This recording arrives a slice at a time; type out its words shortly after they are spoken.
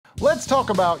Let's talk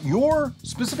about your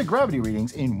specific gravity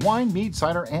readings in wine, mead,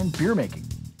 cider, and beer making.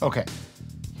 Okay,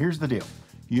 here's the deal.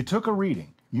 You took a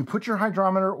reading, you put your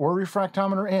hydrometer or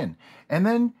refractometer in, and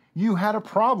then you had a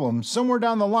problem somewhere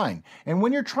down the line. And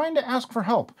when you're trying to ask for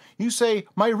help, you say,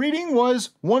 my reading was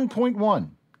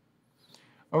 1.1.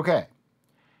 Okay,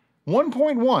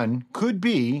 1.1 could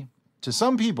be, to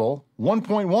some people,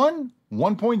 1.1,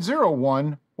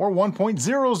 1.01, or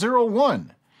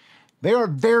 1.001. They are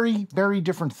very, very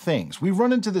different things. We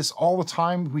run into this all the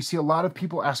time. We see a lot of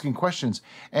people asking questions,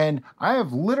 and I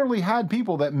have literally had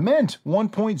people that meant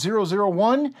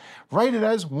 1.001 write it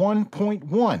as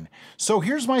 1.1. So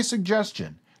here's my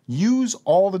suggestion. Use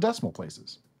all the decimal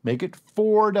places. Make it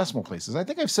 4 decimal places. I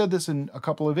think I've said this in a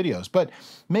couple of videos, but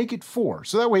make it 4.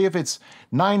 So that way if it's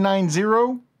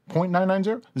 990,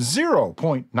 0.990,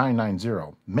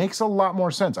 0.990 makes a lot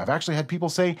more sense. I've actually had people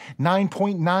say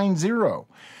 9.90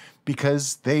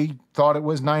 because they thought it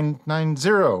was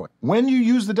 990. When you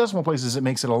use the decimal places, it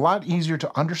makes it a lot easier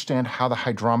to understand how the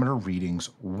hydrometer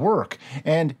readings work.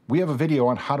 And we have a video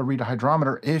on how to read a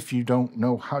hydrometer. If you don't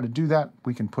know how to do that,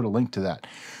 we can put a link to that.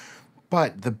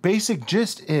 But the basic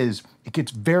gist is it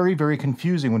gets very, very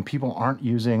confusing when people aren't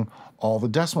using all the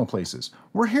decimal places.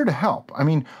 We're here to help. I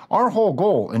mean, our whole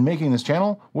goal in making this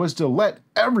channel was to let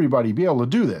everybody be able to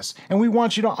do this. And we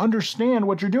want you to understand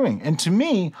what you're doing. And to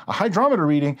me, a hydrometer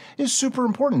reading is super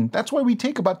important. That's why we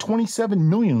take about 27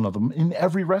 million of them in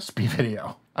every recipe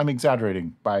video. I'm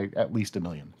exaggerating by at least 1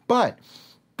 million. But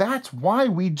that's why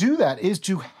we do that, is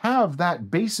to have that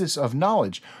basis of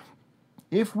knowledge.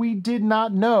 If we did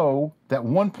not know that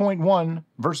 1.1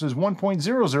 versus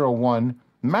 1.001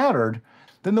 mattered,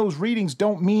 then those readings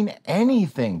don't mean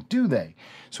anything, do they?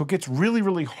 So it gets really,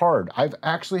 really hard. I've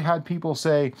actually had people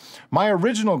say, my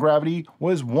original gravity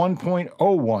was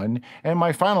 1.01 and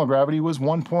my final gravity was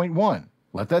 1.1.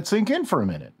 Let that sink in for a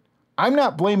minute. I'm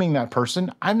not blaming that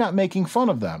person. I'm not making fun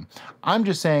of them. I'm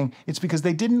just saying it's because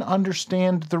they didn't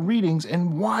understand the readings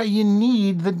and why you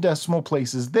need the decimal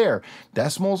places there.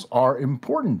 Decimals are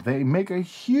important. They make a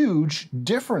huge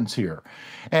difference here.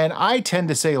 And I tend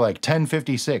to say like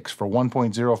 1056 for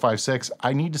 1.056.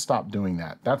 I need to stop doing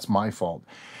that. That's my fault.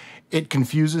 It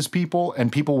confuses people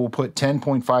and people will put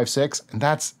 10.56, and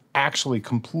that's actually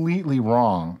completely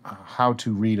wrong how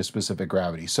to read a specific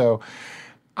gravity. So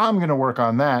I'm going to work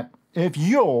on that. If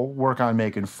you'll work on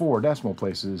making 4 decimal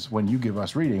places when you give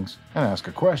us readings and ask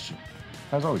a question.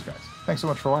 As always, guys, thanks so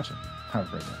much for watching. Have a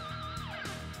great day.